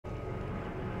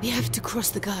We have to cross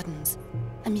the gardens.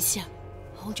 Amicia,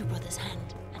 hold your brother's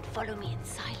hand and follow me in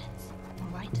silence, all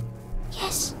right?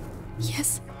 Yes.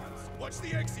 Yes. Watch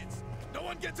the exits. No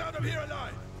one gets out of here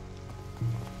alive.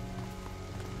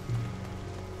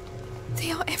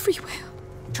 They are everywhere.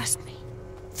 Trust me.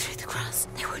 Through the grass,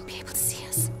 they won't be able to see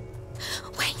us.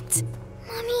 Wait!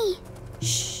 Mommy!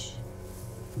 Shh.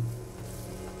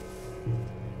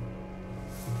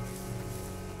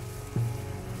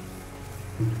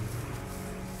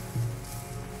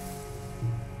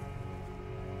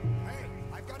 Hey,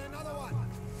 I've got another one.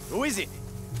 Who is it?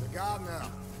 The gardener.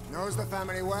 Knows the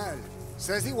family well.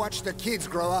 Says he watched the kids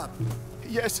grow up.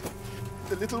 Yes,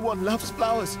 the little one loves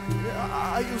flowers.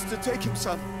 I used to take him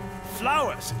some.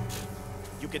 Flowers?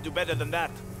 You can do better than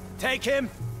that. Take him.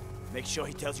 Make sure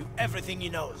he tells you everything he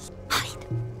knows. Hide.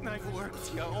 I've worked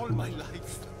here all my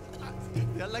life.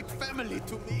 They're like family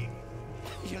to me.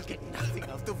 You'll get nothing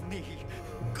out of me.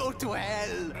 Go to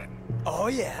hell. Oh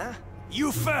yeah?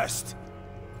 You first!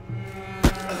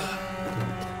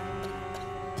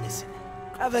 Listen,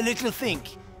 have a little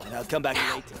think, and I'll come back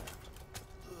later.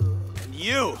 And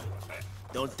you!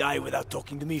 Don't die without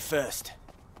talking to me first.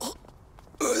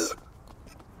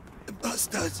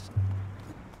 Bastards.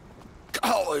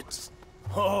 Cowards.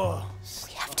 Oh,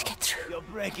 We have to get through. you're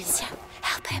breaking. Amicia,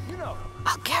 help him. You know,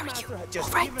 I'll carry you. just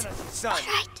All right. given us a son.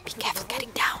 Right. Be careful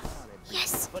getting down.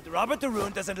 Yes. But Robert the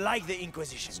Rune doesn't like the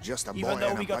Inquisition. It's just a boy even though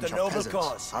and we a got bunch a of noble peasants.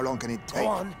 cause. How long can it take? Go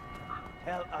on.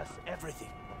 Tell us everything.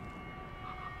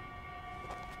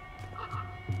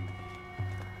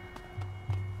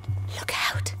 Look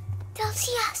out. They'll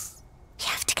see us. We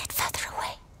have to get further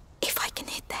away. If I can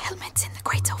hit the helmets in the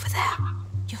crates over there,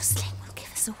 Your sling will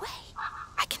give us away.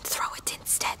 I can throw it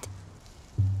instead.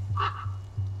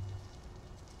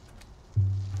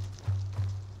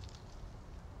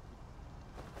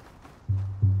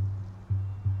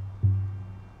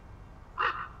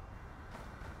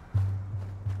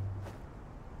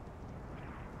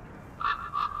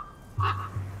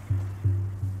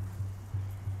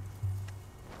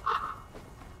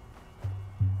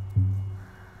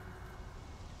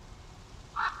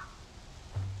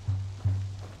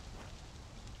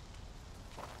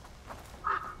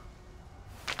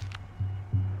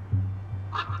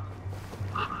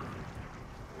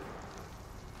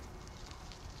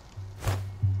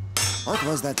 What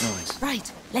was that noise?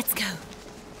 Right, let's go.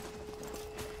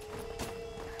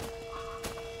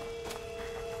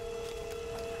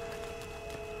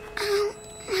 Ow,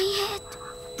 my head.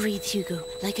 Breathe, Hugo,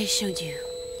 like I showed you.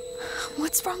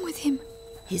 What's wrong with him?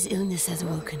 His illness has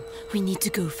awoken. We need to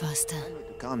go faster.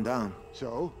 Calm down.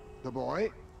 So, the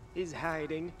boy? He's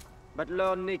hiding, but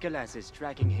Lord Nicholas is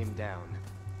tracking him down.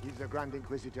 He's the Grand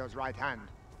Inquisitor's right hand.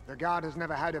 The Guard has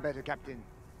never had a better captain.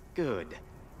 Good.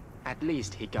 At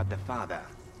least he got the father.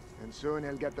 And soon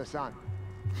he'll get the son.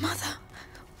 Mother,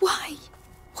 why?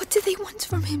 What do they want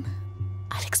from him?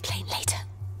 I'll explain later.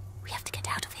 We have to get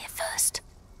out of here first.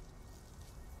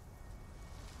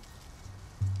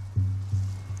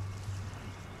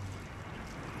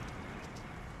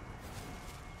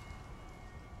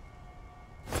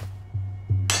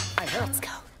 Let's go.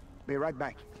 Be right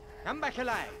back. Come back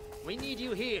alive. We need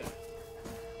you here.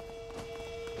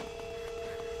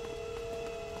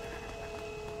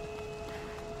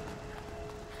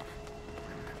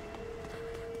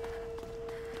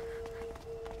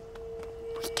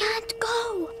 We can't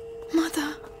go.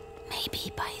 Mother,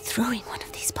 Maybe by throwing one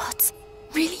of these pots.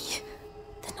 really?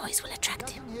 The noise will attract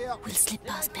him. We'll slip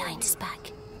past behind his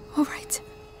back. All right.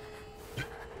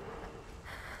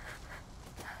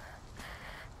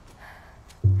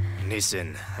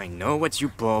 Listen, I know what you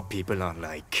poor people are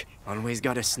like. Always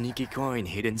got a sneaky coin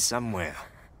hidden somewhere.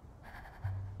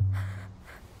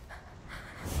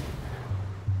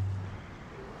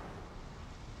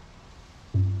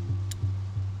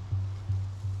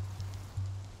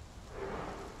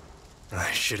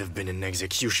 I should have been an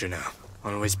executioner.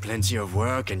 Always plenty of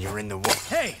work and you're in the way.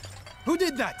 Hey! Who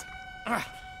did that?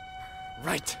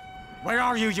 Right. Where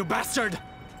are you, you bastard?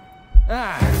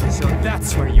 Ah, so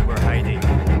that's where you were hiding.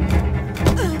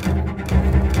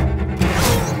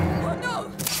 Oh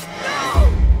no!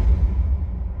 No!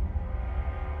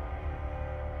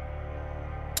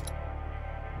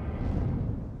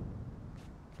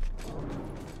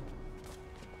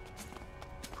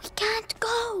 We can't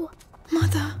go.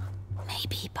 Mother,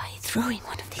 Maybe by throwing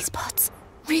one of these pots.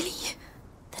 really?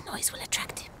 The noise will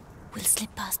attract him. We'll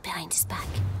slip past behind his back.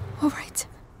 All right.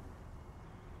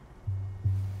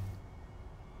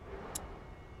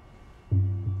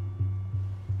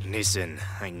 Listen,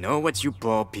 I know what you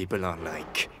poor people are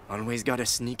like. Always got a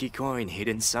sneaky coin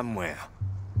hidden somewhere.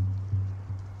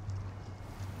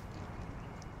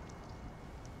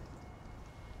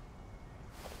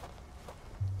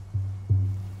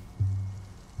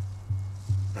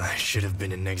 I should have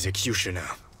been an executioner.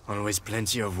 Always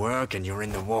plenty of work and you're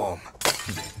in the warm.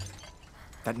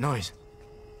 That noise.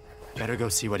 Better go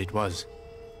see what it was.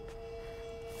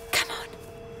 Come on.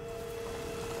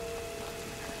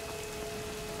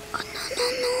 Oh,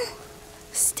 no.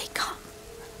 Stay calm.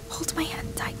 Hold my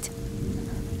hand tight.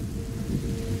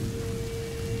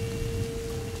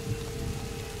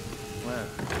 Well,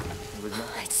 it was not...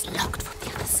 It's locked from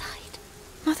the other side.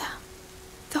 Mother,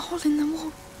 the hole in the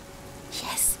wall.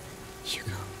 Yes,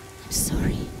 Hugo. I'm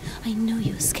sorry. I know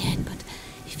you're scared, but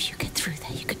if you get through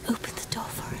there, you can open the door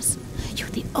for us. You're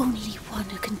the only one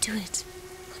who can do it.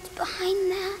 What's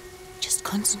behind there? Just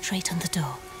concentrate on the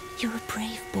door. You're a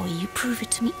brave boy. You prove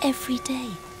it to me every day.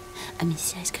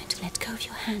 Amicia is going to let go of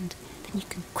your hand. Then you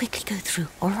can quickly go through,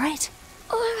 all right?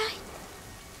 All right.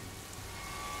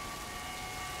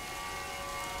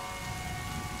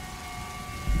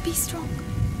 Be strong.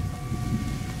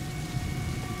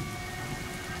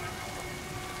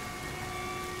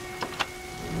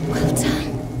 Well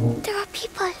done. There are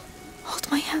people.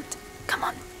 Hold my hand. Come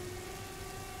on.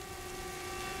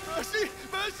 Mercy!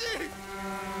 Mercy!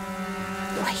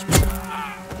 Wait.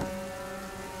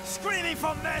 Screaming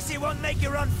for mercy won't make you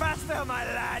run faster, my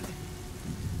lad!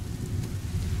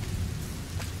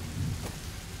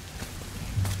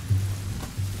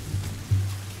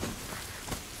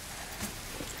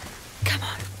 Come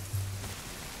on.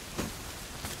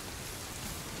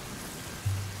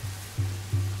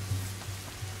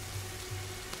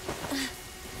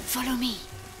 Follow me.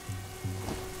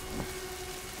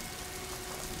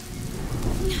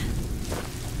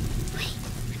 Wait,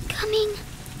 I'm coming.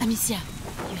 Amicia,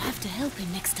 you have to help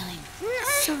him next time.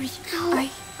 Sorry. Ow, my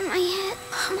head.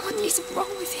 What is wrong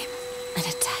with him? An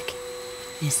attack.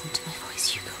 Listen to my voice,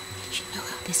 Hugo. You know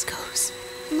how this goes.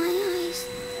 My eyes.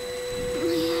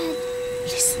 My head.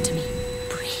 Listen to me.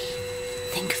 Breathe.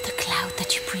 Think of the cloud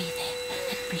that you breathe in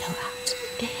and blow out.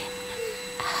 In,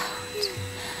 out.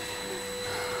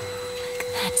 Like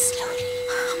that slowly.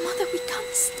 Mother, we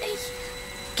can't stay.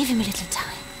 Give him a little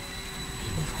time. Are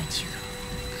you all right, Hugo?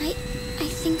 I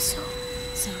think so.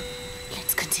 So,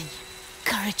 let's continue.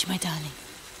 Courage, my darling.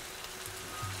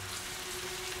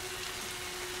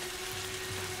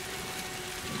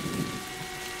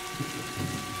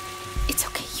 It's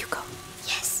okay, Hugo.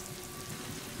 Yes.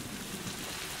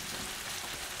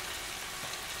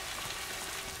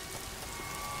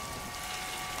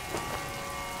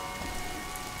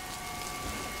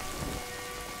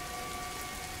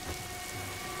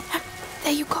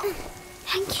 There you go.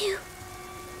 Thank you.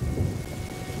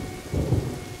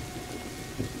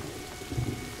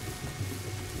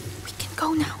 We can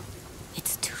go now.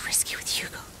 It's too risky with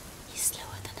Hugo. He's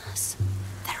slower than us.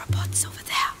 There are bots over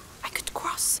there. I could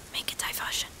cross, make a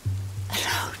diversion.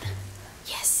 Alone?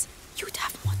 Yes, you'd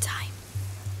have more time.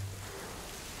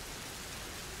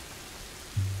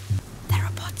 There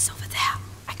are bots over there.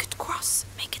 I could cross,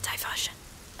 make a diversion.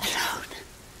 Alone?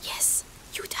 Yes,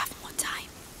 you'd have more time.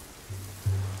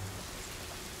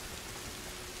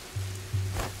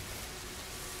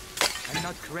 I'm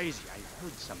not crazy, I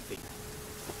heard something.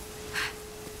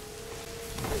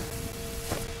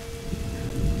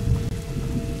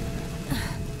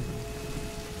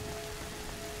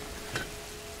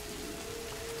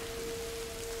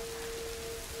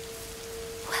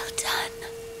 Well done.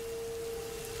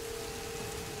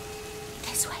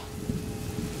 This way.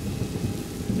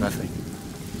 Nothing.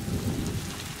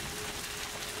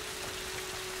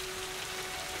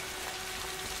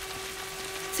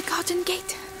 The garden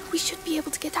gate. We should be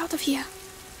able to get out of here.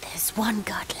 There's one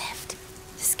guard left.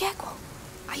 The scarecrow.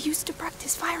 I used to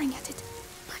practice firing at it.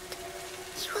 But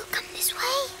he will come this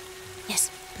way.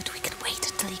 Yes, but we can wait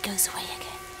until he goes away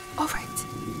again. All right.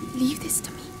 Leave this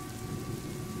to me.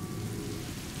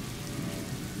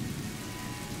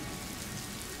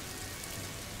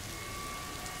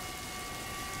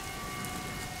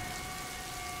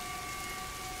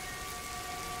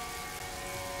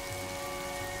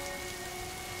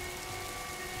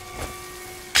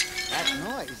 That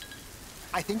noise.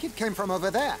 I think it came from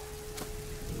over there.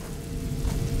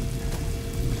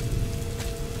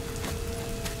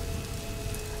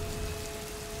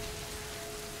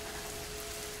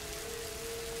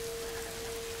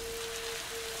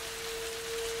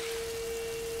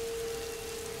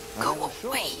 Go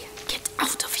away. Get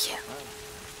out of here.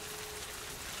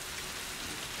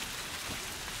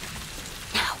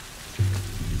 Now.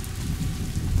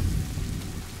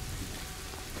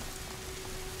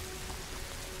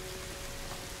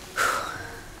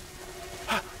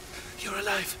 You're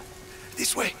alive.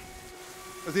 This way.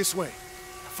 This way.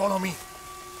 Follow me.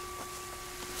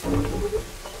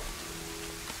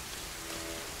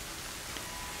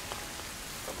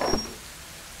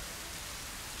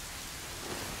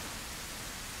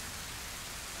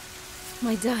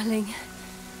 my darling.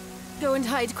 Go and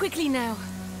hide quickly now.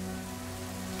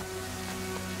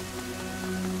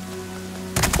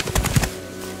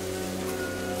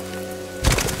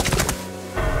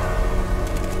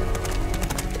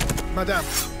 Madame,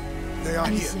 they are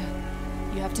Amicia, here.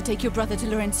 you have to take your brother to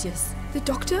Laurentius. The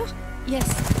doctor? Yes,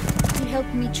 he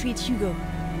helped me treat Hugo.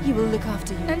 He will look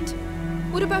after you. And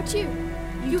what about you?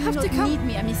 You do have not to come. need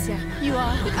me, Amicia. You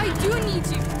are. But I do need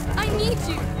you. I need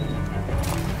you.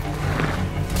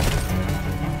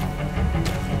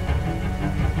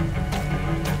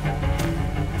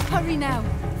 Hurry now.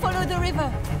 Follow the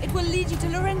river. It will lead you to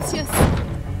Laurentius.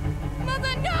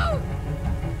 Mother, no!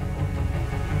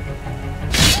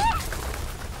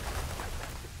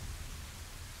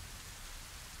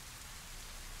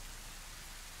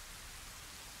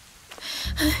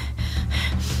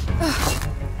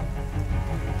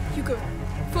 Hugo,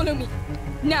 follow me.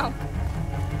 Now.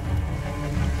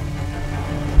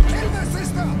 Kill the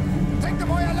sister! Take the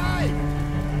boy alive!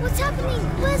 What's happening?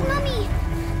 Where's Mummy?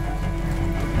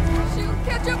 She'll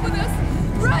catch up with us.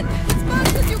 Run as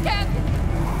fast as you can.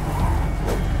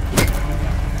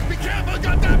 Be careful,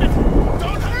 goddammit!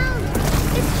 Don't hurt! Ground!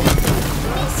 It's shaking!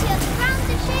 Amicia, the ground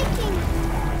is shaking!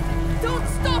 Don't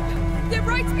stop. They're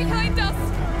right behind us.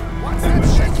 What's that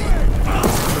shaking?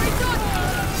 Straight on.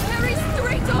 Harry,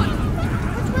 straight on.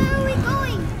 But where are we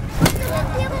going? When will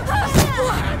we be able to get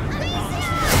there? Amicia!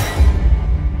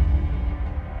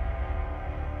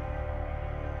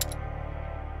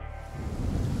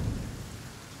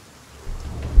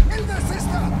 Kill the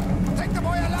sister! Take the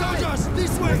boy alive! Soldiers,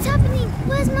 this way! What's happening?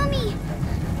 Where's Mummy?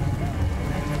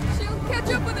 She'll catch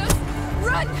up with us.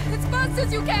 Run as fast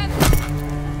as you can.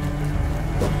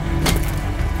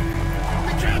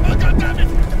 Be careful, goddammit!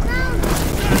 The ground!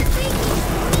 It's shaking!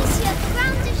 Amicia, the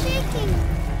ground is shaking!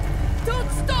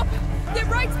 Don't stop. They're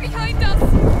right behind us.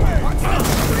 What's that?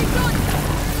 Straight on.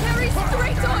 Harry,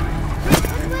 straight on.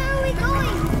 But where are we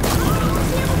going? Mummy won't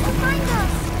be able to find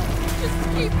us! Just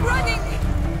keep running.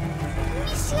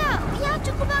 Amicia, we have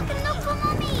to go back and look for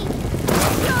Mummy!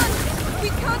 We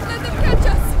can't let them catch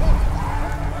us.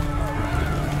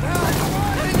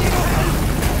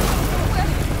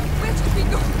 Where should we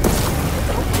go?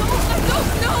 I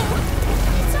don't know.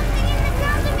 It's something in the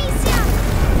ground, Amicia!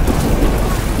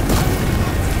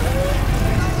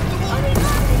 Are we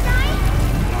going to die?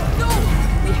 No,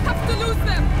 we have to lose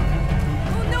them.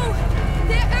 Oh no,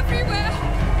 they're everywhere.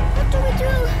 What do we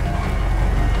do?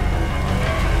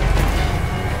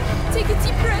 Take a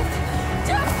deep breath.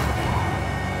 Jump.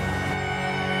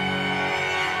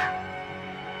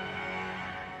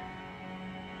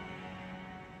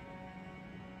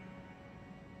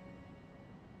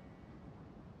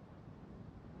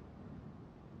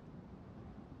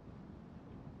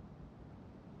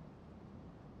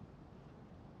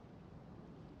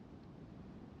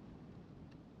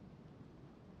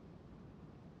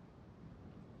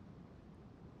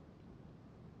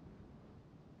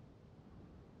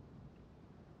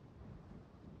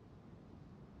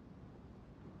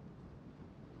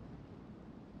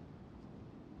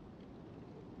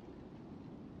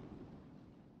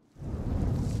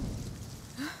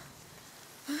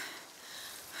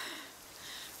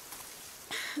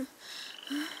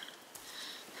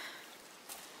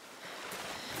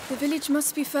 The village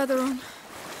must be further on.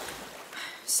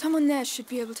 Someone there should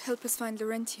be able to help us find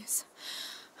Laurentius.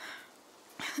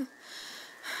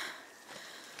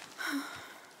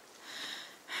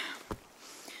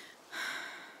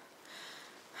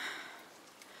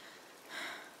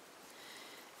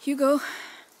 Hugo?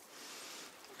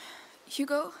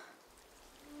 Hugo?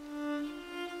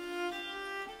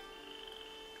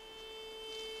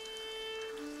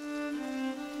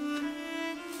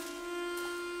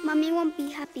 Mummy won't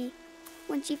be happy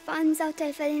when she finds out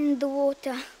I fell in the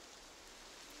water.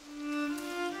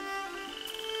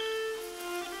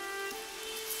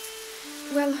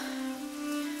 Well,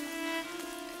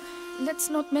 let's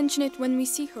not mention it when we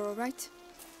see her, all right?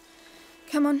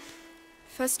 Come on.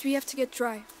 First we have to get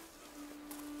dry.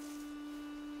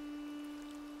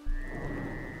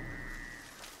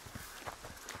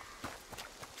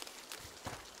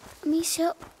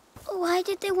 Amicia, why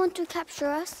did they want to capture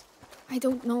us? I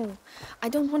don't know. I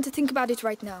don't want to think about it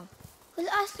right now. We'll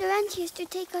ask Laurentius to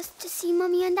take us to see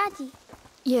Mummy and Daddy.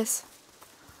 Yes,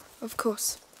 of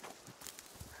course.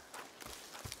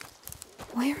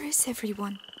 Where is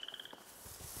everyone?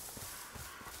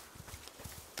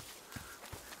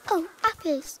 Oh,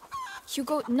 apples.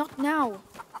 Hugo, not now.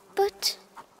 But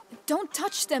Don't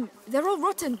touch them. They're all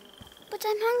rotten.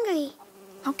 I'm hungry.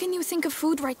 How can you think of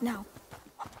food right now?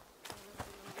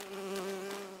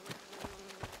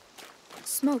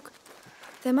 Smoke.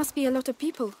 There must be a lot of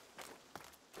people.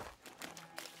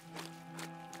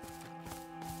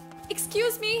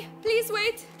 Excuse me, please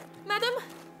wait. Madam?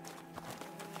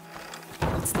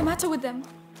 What's the matter with them?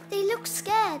 They look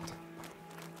scared.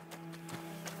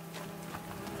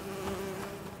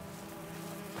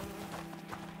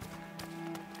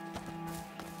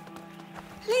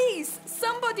 Please,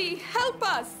 somebody, help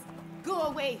us! Go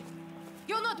away.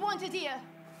 You're not wanted here.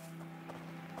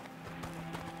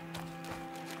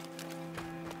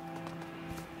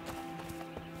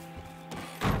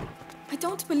 I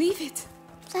don't believe it.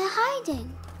 They're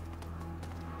hiding.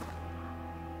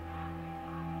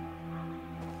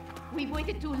 We've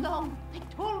waited too long. I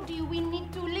told you we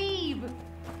need to leave.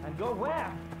 And go where?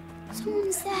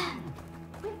 Someone's there.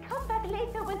 We'll come back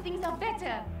later when things are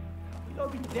better. We'll all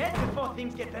be dead before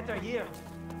things get better here.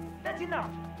 That's enough.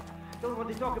 Don't want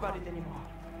to talk about it anymore.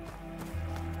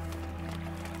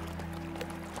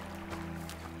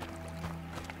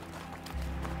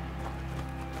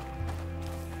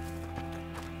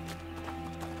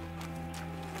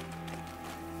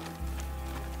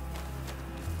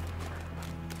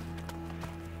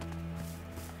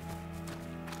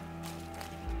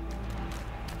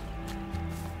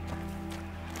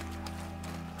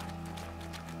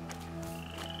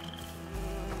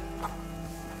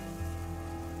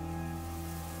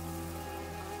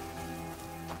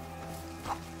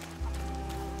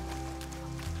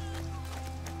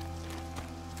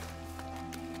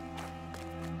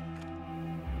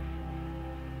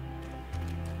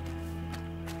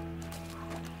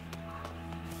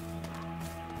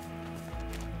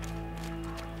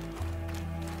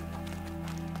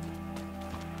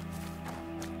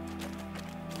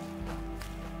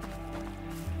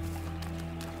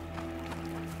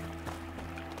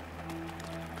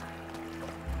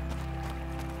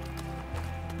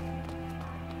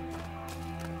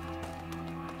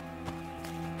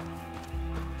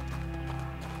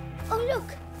 Oh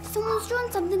look, someone's drawn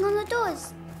something on the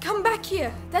doors. Come back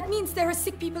here. That means there are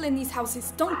sick people in these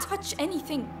houses. Don't touch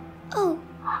anything. Oh,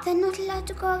 they're not allowed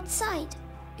to go outside.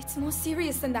 It's more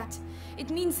serious than that. It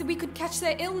means that we could catch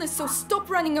their illness, so stop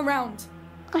running around.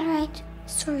 All right,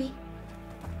 sorry.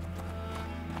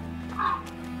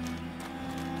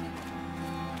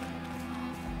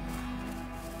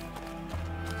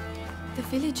 The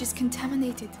village is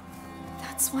contaminated.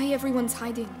 That's why everyone's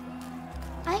hiding.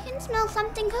 I can smell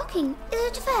something cooking.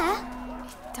 Is it fair?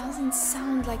 It doesn't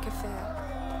sound like a fair.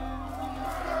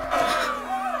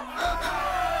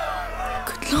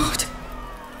 Good Lord.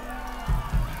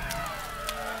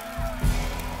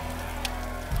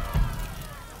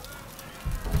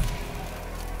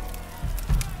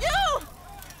 You!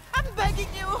 I'm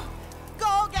begging you!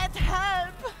 Go get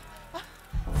help!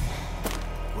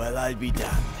 Well, I'll be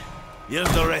damned.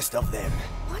 Here's the rest of them.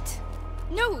 What?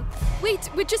 No, wait,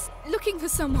 we're just looking for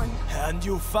someone. And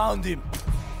you found him.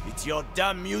 It's your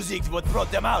damn music what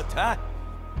brought them out, huh?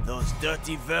 Those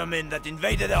dirty vermin that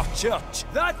invaded our church.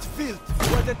 That filth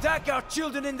would attack our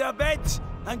children in their beds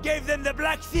and gave them the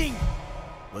black thing.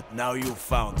 But now you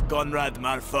found Conrad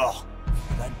Malfour.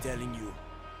 And I'm telling you,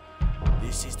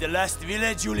 this is the last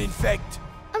village you'll infect.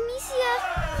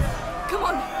 Amicia! Come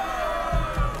on!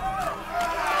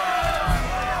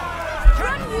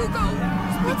 Run, Hugo!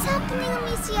 What's happening,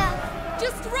 Amicia?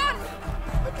 Just run!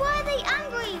 But why are they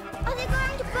angry? Are they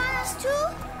going to burn us too?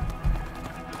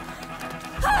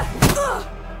 Good Lord.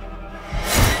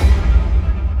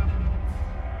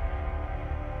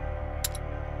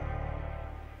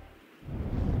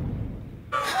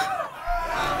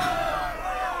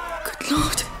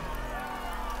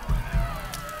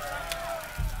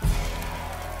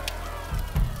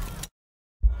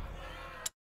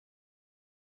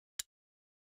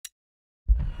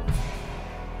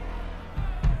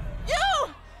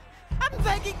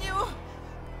 Begging you!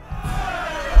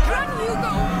 Run,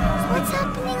 Hugo! What's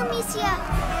happening, Amicia?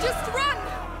 Just run!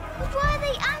 But why are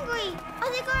they angry?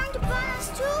 Are they going to burn us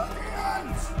too?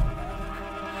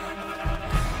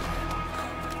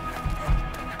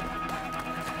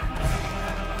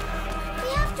 We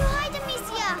have to hide,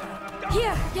 Amicia!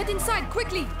 Here, get inside,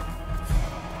 quickly!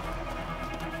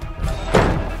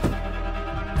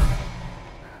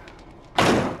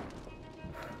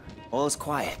 All's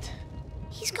quiet.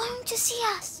 He's going to see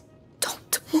us.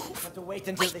 Don't move. We have to wait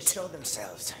until they show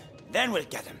themselves. Then we'll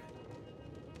get them.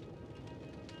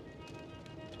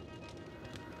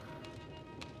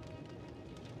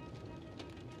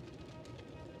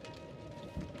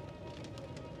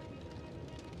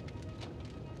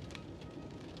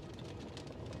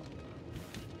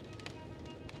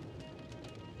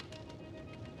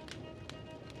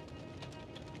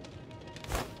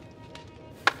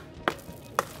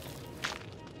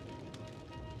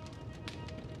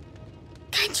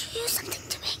 Can't you use something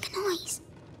to make a noise?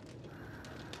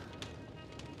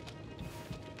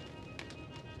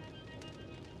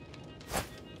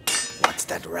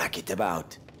 that racket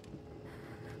about?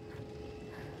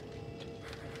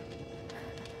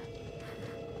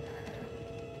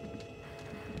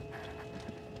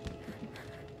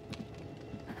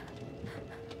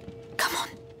 Come on.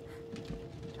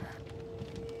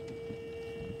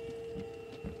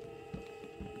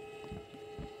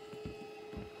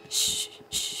 Shh,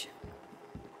 shh.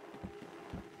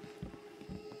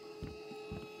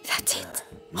 That's it.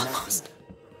 Almost.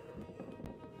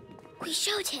 We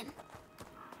showed him.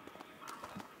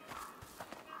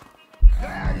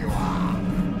 There you are!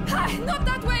 Hi, not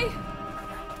that way!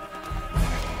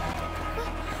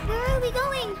 Where are we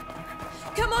going?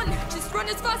 Come on, just run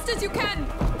as fast as you can!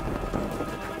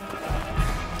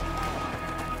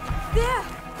 There!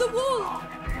 The wall!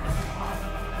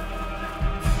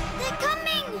 They're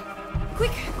coming!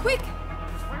 Quick, quick!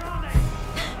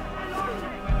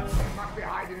 They must be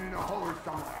hiding in a hole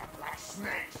somewhere, like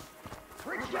snakes.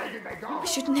 Which way did they go? We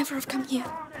should never have come here.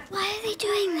 Why are they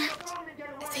doing that?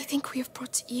 They think we have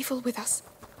brought evil with us.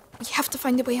 We have to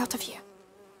find a way out of here.